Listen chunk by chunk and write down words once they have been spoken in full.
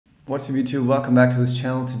What's up YouTube? Welcome back to this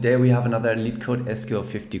channel. Today we have another LeetCode SQL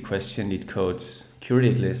 50 question, LeetCode's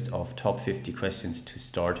curated list of top 50 questions to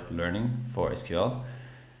start learning for SQL.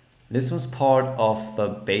 This was part of the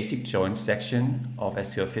basic join section of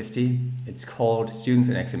SQL 50. It's called Students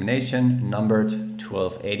and Examination, numbered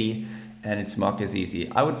 1280, and it's marked as easy.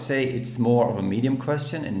 I would say it's more of a medium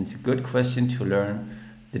question, and it's a good question to learn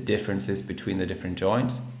the differences between the different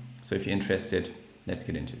joins. So if you're interested, let's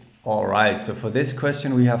get into it. All right, so for this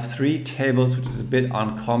question, we have three tables, which is a bit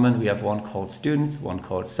uncommon. We have one called students, one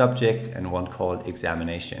called subjects, and one called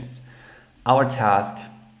examinations. Our task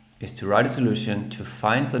is to write a solution to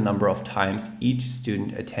find the number of times each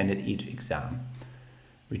student attended each exam.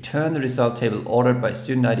 Return the result table ordered by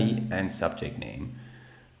student ID and subject name.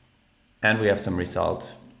 And we have some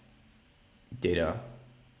result data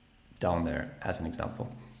down there as an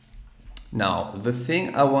example. Now, the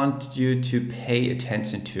thing I want you to pay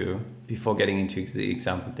attention to before getting into the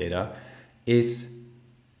example data is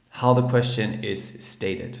how the question is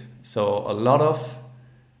stated. So a lot of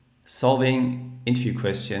solving interview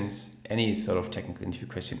questions, any sort of technical interview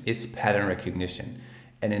question, is pattern recognition.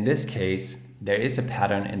 And in this case, there is a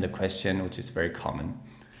pattern in the question, which is very common.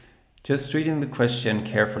 Just reading the question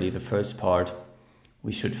carefully, the first part,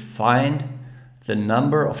 we should find the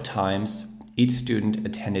number of times each student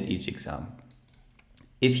attended each exam.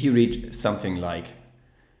 If you read something like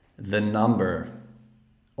the number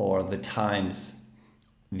or the times,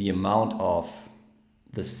 the amount of,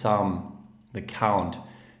 the sum, the count,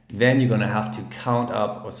 then you're going to have to count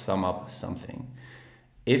up or sum up something.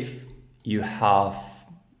 If you have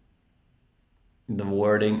the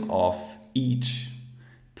wording of each,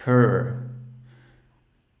 per,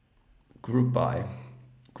 grouped by,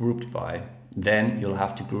 then you'll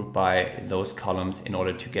have to group by those columns in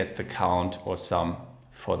order to get the count or sum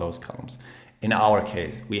for those columns. In our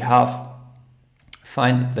case, we have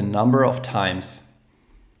find the number of times,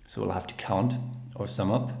 so we'll have to count or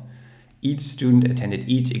sum up, each student attended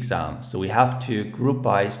each exam. So we have to group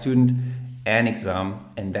by student and exam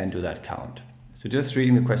and then do that count. So just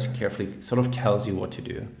reading the question carefully sort of tells you what to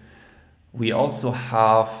do. We also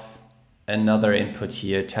have another input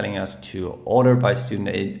here telling us to order by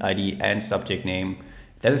student ID and subject name.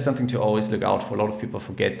 That is something to always look out for. A lot of people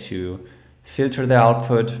forget to filter their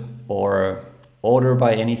output or order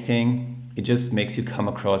by anything. It just makes you come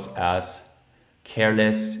across as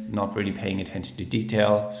careless, not really paying attention to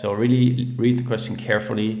detail. So really read the question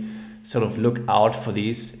carefully, sort of look out for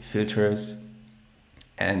these filters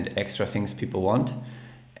and extra things people want.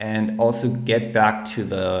 And also get back to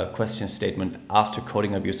the question statement after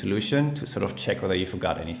coding up your solution to sort of check whether you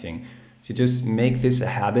forgot anything. So just make this a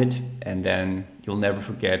habit, and then you'll never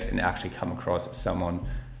forget and actually come across as someone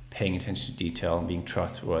paying attention to detail and being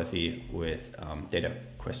trustworthy with data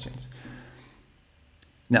questions.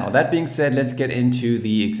 Now, that being said, let's get into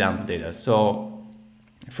the example data. So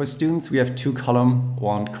for students, we have two columns,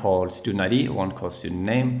 one called student ID, one called student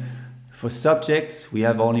name. For subjects, we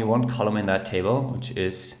have only one column in that table, which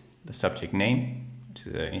is the subject name, which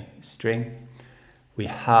is a string. We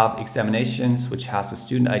have examinations, which has a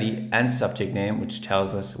student ID and subject name, which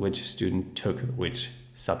tells us which student took which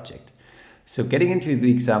subject. So getting into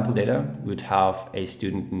the example data, we would have a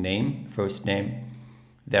student name, first name,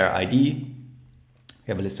 their ID.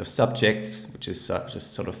 We have a list of subjects, which is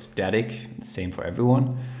just sort of static, same for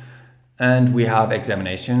everyone. And we have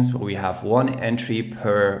examinations, where we have one entry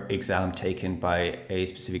per exam taken by a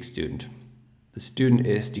specific student. The student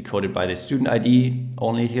is decoded by the student ID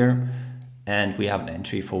only here, and we have an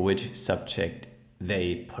entry for which subject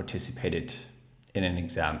they participated in an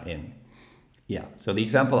exam in. Yeah, so the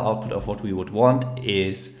example output of what we would want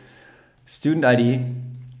is student ID.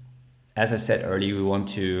 As I said earlier, we want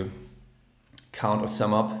to count or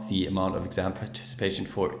sum up the amount of exam participation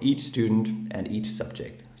for each student and each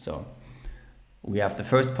subject. So we have the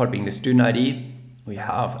first part being the student ID. We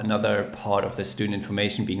have another part of the student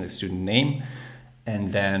information being the student name,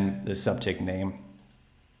 and then the subject name.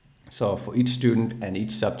 So for each student and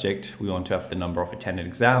each subject, we want to have the number of attended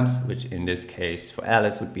exams, which in this case for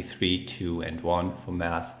Alice would be 3, 2, and 1 for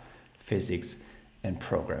math, physics, and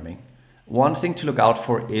programming. One thing to look out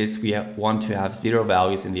for is we want to have 0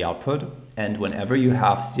 values in the output. And whenever you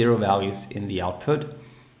have 0 values in the output,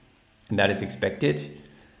 and that is expected,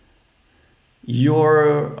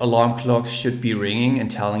 your alarm clock should be ringing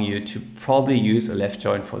and telling you to probably use a left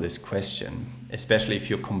join for this question, especially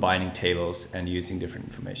if you're combining tables and using different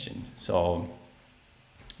information. So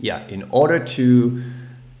yeah, in order to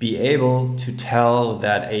be able to tell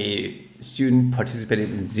that a student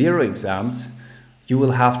participated in 0 exams, you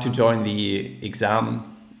will have to join the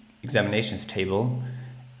examinations table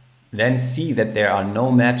then see that there are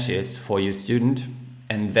no matches for your student,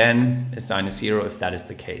 and then assign a 0 if that is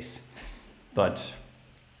the case. But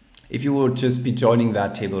if you would just be joining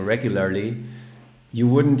that table regularly, you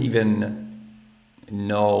wouldn't even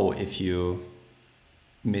know if you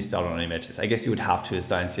missed out on any matches. I guess you would have to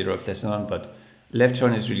assign 0 if there's none, but left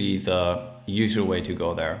join is really the usual way to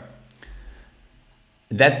go there.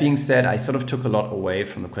 That being said, I sort of took a lot away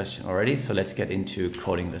from the question already, so let's get into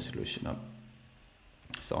coding the solution up.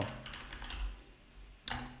 So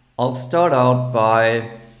I'll start out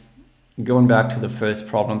by going back to the first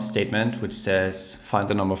problem statement, which says find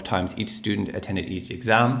the number of times each student attended each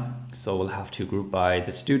exam. So we'll have to group by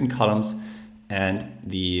the student columns and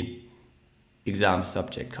the exam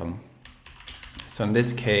subject column. So in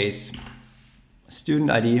this case,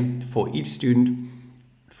 student ID for each student,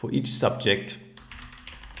 for each subject,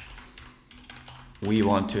 we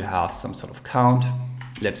want to have some sort of count.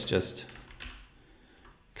 Let's just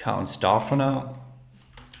count star for now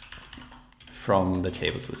from the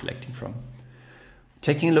tables we're selecting from.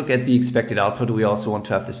 Taking a look at the expected output, we also want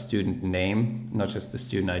to have the student name, not just the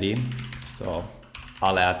student ID. So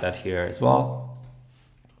I'll add that here as well.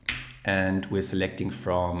 And we're selecting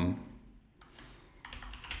from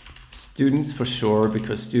students for sure,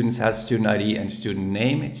 because students has student ID and student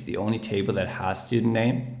name. It's the only table that has student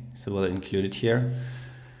name. So we'll include it here.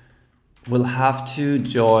 We'll have to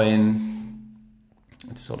join,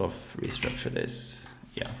 let's sort of restructure this,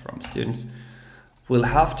 from students. We'll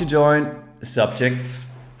have to join subjects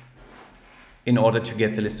in order to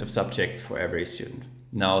get the list of subjects for every student.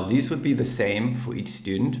 Now, these would be the same for each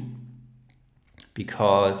student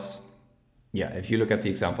because, if you look at the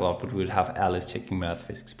example output, we would have Alice taking math,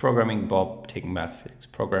 physics, programming, Bob taking math, physics,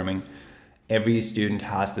 programming. Every student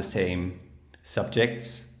has the same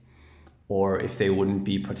subjects, or if they wouldn't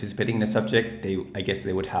be participating in a subject, I guess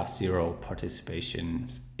they would have 0 participation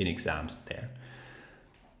in exams there.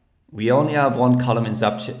 We only have one column in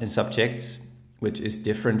subjects, which is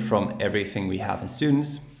different from everything we have in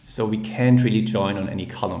students, so we can't really join on any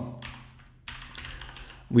column.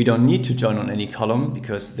 We don't need to join on any column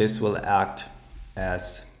because this will act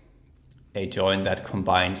as a join that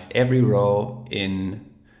combines every row in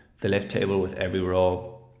the left table with every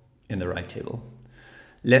row in the right table.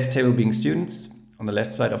 Left table being students on the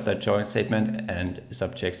left side of that join statement and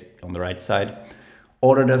subjects on the right side.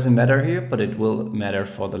 Order doesn't matter here, but it will matter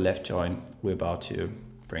for the left join we're about to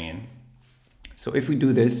bring in. So if we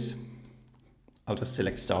do this, I'll just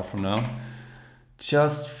select star from now,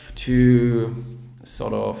 just to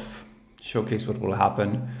sort of showcase what will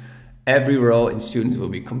happen. Every row in students will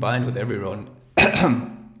be combined with every row in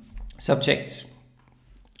subjects.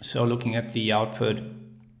 So looking at the output,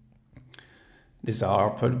 this is our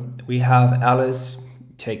output. We have Alice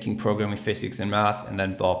taking programming, physics, and math, and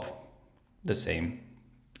then Bob the same,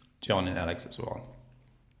 John and Alex as well.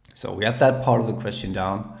 So we have that part of the question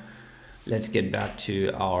down. Let's get back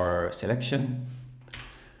to our selection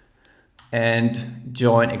and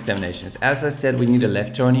join examinations. As I said, we need a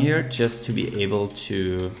left join here just to be able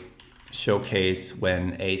to showcase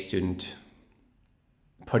when a student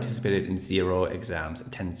participated in 0 exams,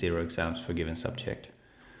 attended 0 exams for a given subject.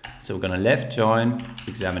 So we're going to left join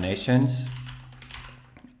examinations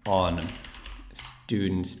on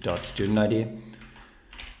students.studentID.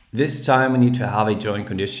 This time we need to have a join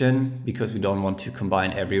condition because we don't want to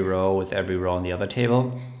combine every row with every row in the other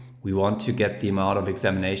table. We want to get the amount of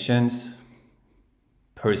examinations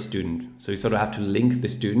per student. So we sort of have to link the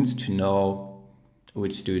students to know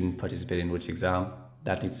which student participated in which exam.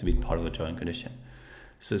 That needs to be part of the join condition.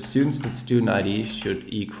 So students.studentID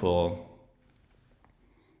should equal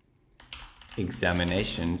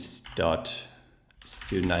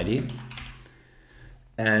examinations.studentID.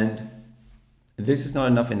 And this is not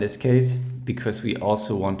enough in this case because we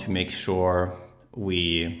also want to make sure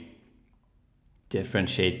we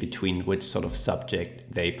differentiate between which sort of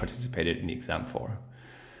subject they participated in the exam for.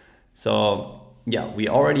 So we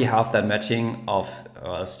already have that matching of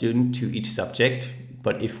a student to each subject,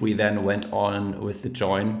 but if we then went on with the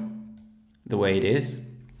join the way it is,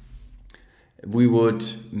 we would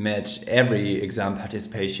match every exam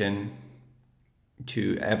participation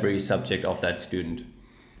to every subject of that student.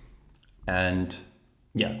 And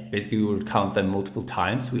basically we would count them multiple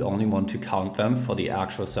times. We only want to count them for the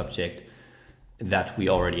actual subject that we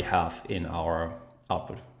already have in our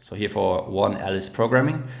output. So here for one Alice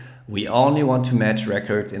programming, we only want to match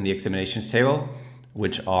records in the examinations table,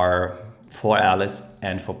 which are for Alice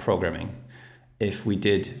and for programming. If we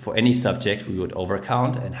did for any subject, we would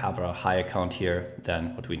overcount and have a higher count here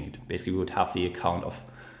than what we need. Basically, we would have the account of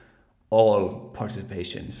all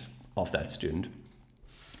participations of that student.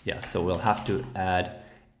 So we'll have to add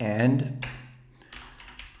and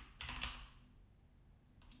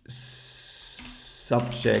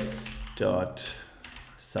subjects dot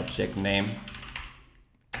subject name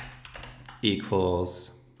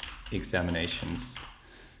equals examinations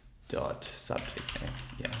dot subject name.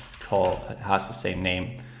 Yeah, it has the same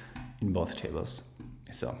name in both tables.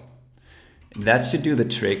 So that should do the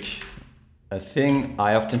trick. A thing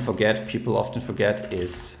I often forget, people often forget,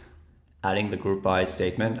 is adding the group by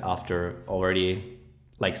statement after already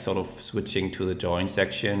like sort of switching to the join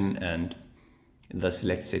section and the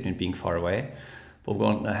select statement being far away. But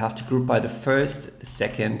we're going to have to group by the first, the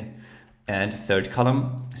second, and third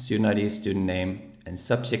column, student ID, student name, and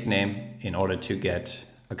subject name, in order to get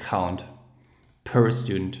a count per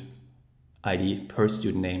student ID, per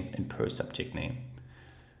student name, and per subject name.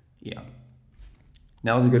 Yeah.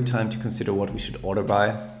 Now is a good time to consider what we should order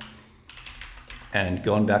by. And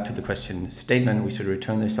going back to the question statement, we should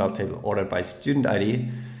return the result table ordered by student ID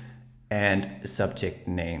and subject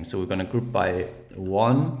name. So we're going to group by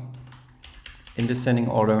 1 in descending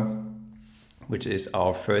order, which is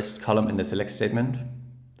our first column in the select statement.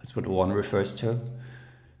 That's what 1 refers to.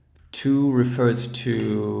 2 refers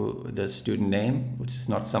to the student name, which is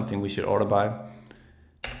not something we should order by.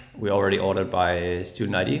 We already ordered by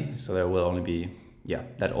student ID, so there will only be, yeah,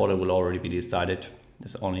 that order will already be decided.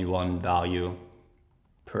 There's only one value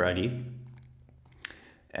per ID.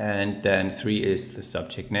 And then 3 is the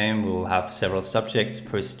subject name. We will have several subjects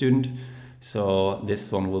per student, so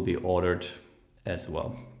this one will be ordered as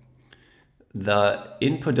well. The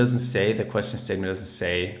input doesn't say, the question statement doesn't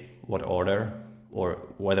say what order or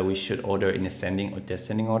whether we should order in ascending or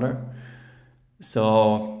descending order.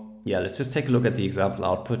 So yeah, let's just take a look at the example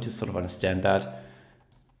output to sort of understand that.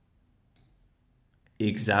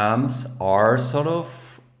 Exams are sort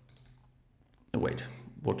of, wait,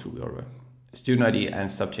 what do we order? Student ID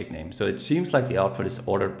and subject name. So it seems like the output is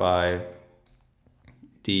ordered by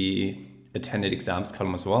the attended exams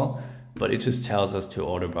column as well, but it just tells us to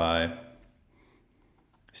order by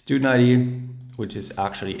student ID, which is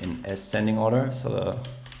actually in ascending order. So the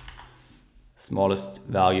smallest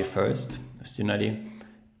value first, student ID,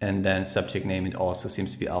 and then subject name, it also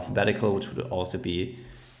seems to be alphabetical, which would also be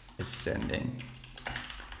ascending.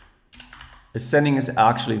 Ascending is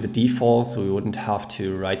actually the default, so we wouldn't have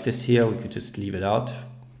to write this here. We could just leave it out.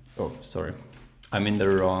 Oh, sorry. I'm in the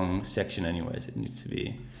wrong section anyways. It needs to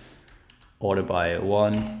be order by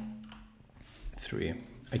 1, 3.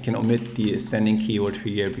 I can omit the ascending keyword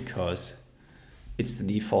here because it's the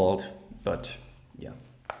default, but yeah.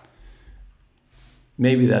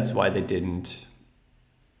 Maybe that's why they didn't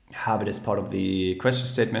have it as part of the question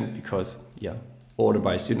statement, because yeah, order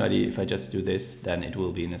by student ID, if I just do this, then it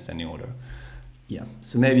will be in ascending order. Yeah,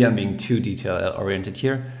 so maybe I'm being too detail oriented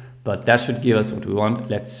here, but that should give us what we want.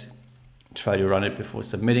 Let's try to run it before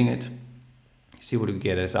submitting it. See what we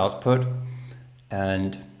get as output.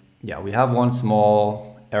 And yeah, we have one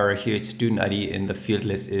small error here. Student ID in the field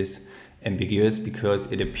list is ambiguous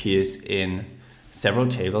because it appears in several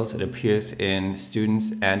tables. It appears in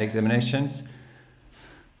students and examinations.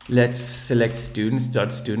 Let's select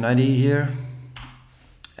students.student ID here.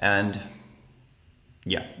 And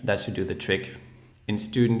yeah, that should do the trick. In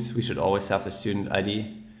students, we should always have the student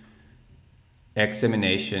ID.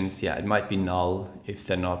 Examinations, yeah, it might be null if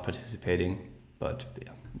they're not participating, but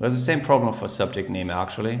yeah. We have the same problem for subject name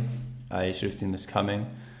actually. I should have seen this coming.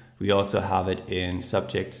 We also have it in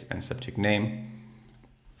subjects and subject name.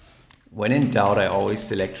 When in doubt, I always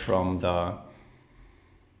select from the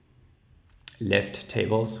left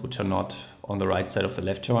tables, which are not on the right side of the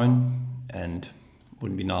left join and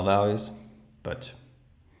wouldn't be null values, but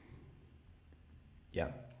yeah,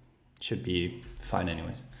 should be fine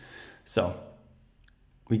anyways. So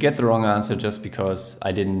we get the wrong answer just because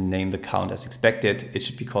I didn't name the count as expected. It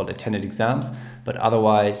should be called attended exams, but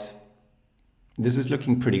otherwise this is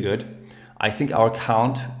looking pretty good. I think our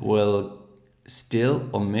count will still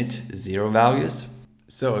omit 0 values.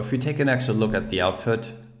 So if we take an actual look at the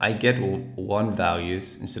output, I get 1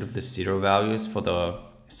 values instead of the 0 values for the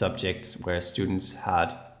subjects where students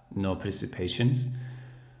had no participations.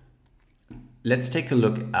 Let's take a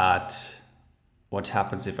look at what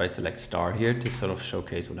happens if I select star here to sort of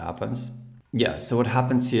showcase what happens. Yeah, so what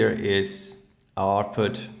happens here is our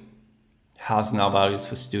output has now values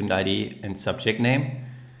for student ID and subject name,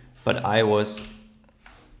 but I was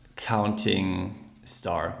counting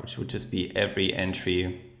star, which would just be every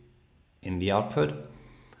entry in the output.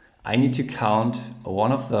 I need to count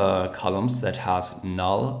one of the columns that has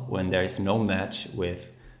null when there is no match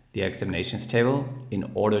with the examinations table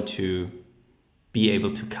in order to be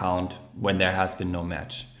able to count when there has been no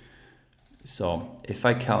match. So if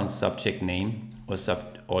I count subject name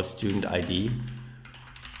or student ID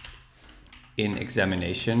in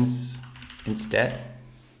examinations instead,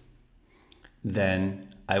 then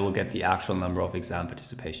I will get the actual number of exam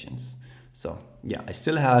participations. So yeah, I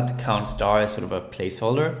still had count star as sort of a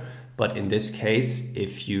placeholder, but in this case,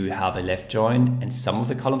 if you have a left join and some of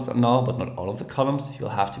the columns are null, but not all of the columns, you'll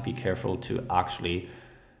have to be careful to actually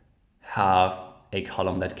have a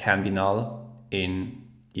column that can be null in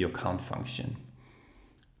your count function.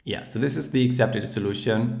 Yeah, so this is the accepted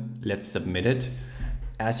solution. Let's submit it.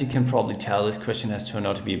 As you can probably tell, this question has turned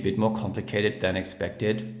out to be a bit more complicated than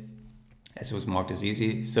expected, as it was marked as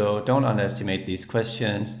easy. So don't underestimate these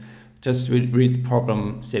questions. Just read the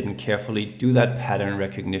problem statement carefully, do that pattern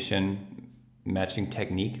recognition matching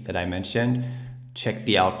technique that I mentioned. Check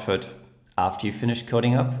the output after you finish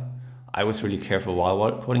coding up. I was really careful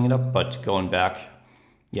while coding it up, but going back,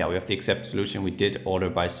 yeah, we have the accept solution. We did order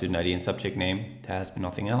by student ID and subject name. There has been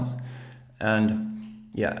nothing else. And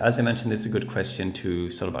yeah, as I mentioned, this is a good question to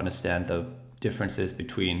sort of understand the differences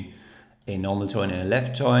between a normal join and a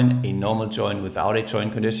left join, a normal join without a join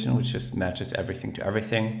condition, which just matches everything to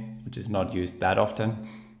everything, which is not used that often.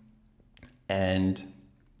 And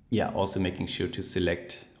yeah, also making sure to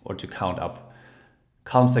select or to count up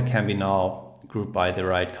columns that can be now grouped by the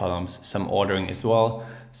right columns, some ordering as well.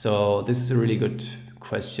 So this is a really good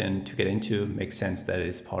question to get into. Makes sense that it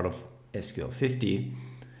is part of SQL 50.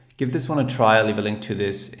 Give this one a try. I'll leave a link to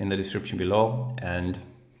this in the description below. And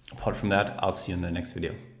apart from that, I'll see you in the next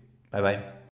video. Bye bye.